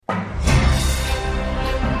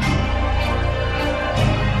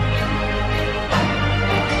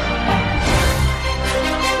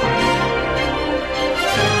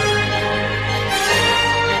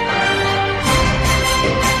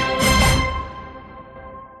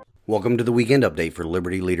Welcome to the weekend update for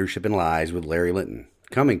Liberty, Leadership, and Lies with Larry Linton,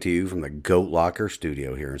 coming to you from the Goat Locker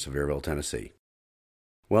studio here in Sevierville, Tennessee.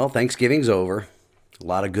 Well, Thanksgiving's over. A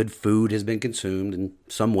lot of good food has been consumed and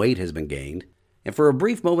some weight has been gained. And for a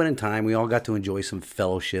brief moment in time, we all got to enjoy some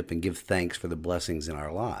fellowship and give thanks for the blessings in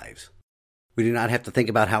our lives. We do not have to think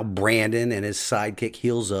about how Brandon and his sidekick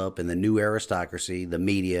Heels Up and the new aristocracy, the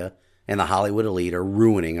media, and the Hollywood elite are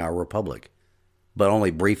ruining our republic. But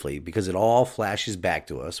only briefly, because it all flashes back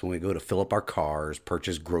to us when we go to fill up our cars,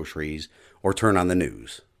 purchase groceries, or turn on the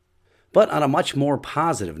news. But on a much more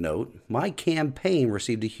positive note, my campaign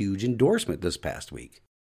received a huge endorsement this past week.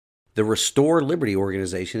 The Restore Liberty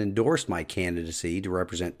organization endorsed my candidacy to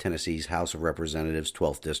represent Tennessee's House of Representatives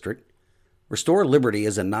 12th District. Restore Liberty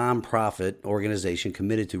is a nonprofit organization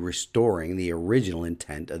committed to restoring the original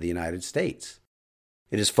intent of the United States.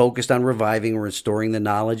 It is focused on reviving and restoring the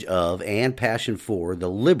knowledge of and passion for the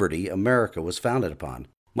liberty America was founded upon,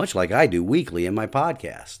 much like I do weekly in my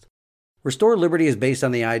podcast. Restore Liberty is based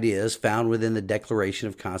on the ideas found within the Declaration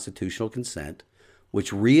of Constitutional Consent,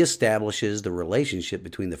 which reestablishes the relationship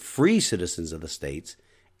between the free citizens of the states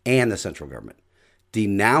and the central government,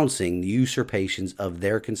 denouncing the usurpations of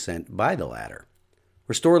their consent by the latter.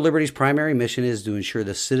 Restore Liberty's primary mission is to ensure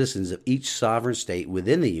the citizens of each sovereign state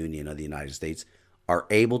within the Union of the United States are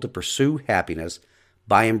able to pursue happiness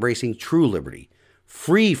by embracing true liberty,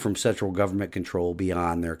 free from central government control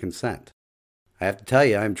beyond their consent. I have to tell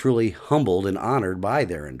you, I'm truly humbled and honored by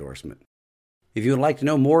their endorsement. If you would like to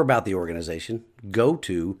know more about the organization, go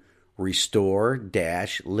to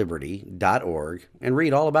restore-liberty.org and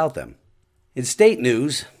read all about them. In state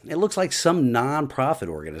news, it looks like some nonprofit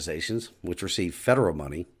organizations, which receive federal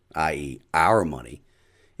money, i.e. our money,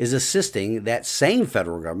 is assisting that same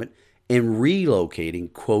federal government in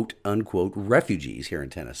relocating quote-unquote refugees here in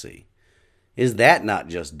Tennessee. Is that not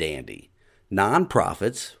just dandy?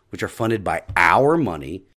 Nonprofits, which are funded by our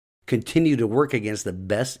money, continue to work against the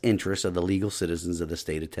best interests of the legal citizens of the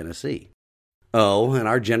state of Tennessee. Oh, and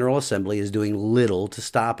our General Assembly is doing little to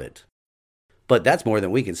stop it. But that's more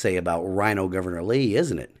than we can say about Rhino Governor Lee,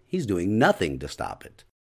 isn't it? He's doing nothing to stop it.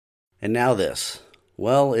 And now this.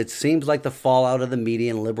 Well, it seems like the fallout of the media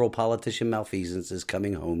and liberal politician malfeasance is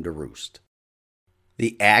coming home to roost.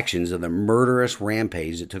 The actions of the murderous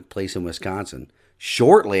rampage that took place in Wisconsin,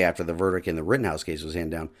 shortly after the verdict in the Rittenhouse case was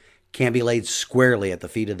handed down, can be laid squarely at the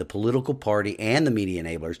feet of the political party and the media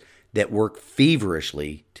enablers that work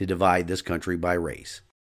feverishly to divide this country by race.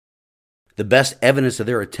 The best evidence of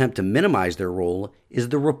their attempt to minimize their role is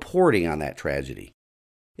the reporting on that tragedy.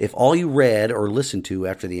 If all you read or listened to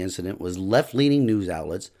after the incident was left-leaning news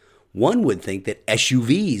outlets, one would think that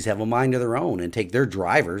SUVs have a mind of their own and take their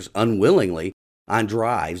drivers unwillingly on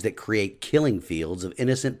drives that create killing fields of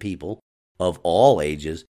innocent people of all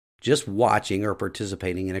ages just watching or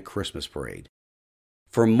participating in a Christmas parade.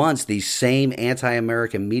 For months, these same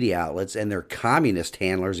anti-American media outlets and their communist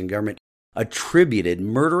handlers in government attributed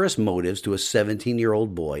murderous motives to a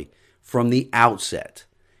 17-year-old boy from the outset,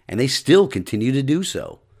 and they still continue to do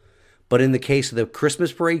so. But in the case of the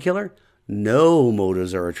Christmas parade killer, no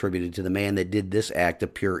motives are attributed to the man that did this act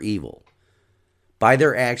of pure evil. By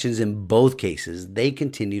their actions in both cases, they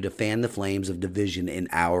continue to fan the flames of division in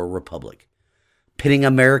our republic, pitting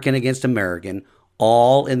American against American,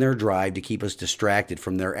 all in their drive to keep us distracted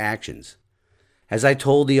from their actions. As I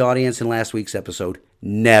told the audience in last week's episode,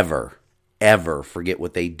 never, ever forget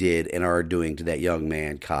what they did and are doing to that young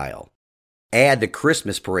man, Kyle. Add the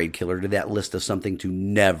Christmas parade killer to that list of something to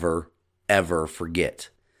never, ever forget.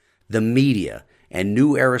 The media and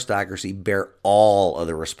new aristocracy bear all of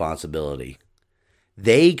the responsibility.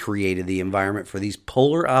 They created the environment for these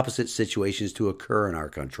polar opposite situations to occur in our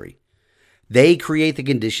country. They create the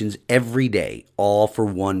conditions every day, all for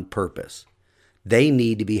one purpose. They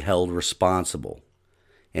need to be held responsible.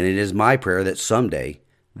 And it is my prayer that someday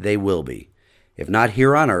they will be. If not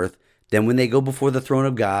here on earth, then when they go before the throne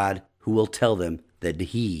of God, who will tell them that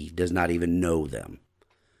He does not even know them.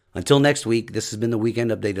 Until next week, this has been the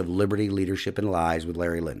weekend update of Liberty, Leadership, and Lies with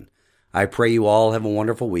Larry Linton. I pray you all have a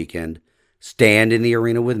wonderful weekend. Stand in the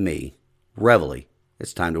arena with me. Reveille,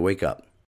 it's time to wake up.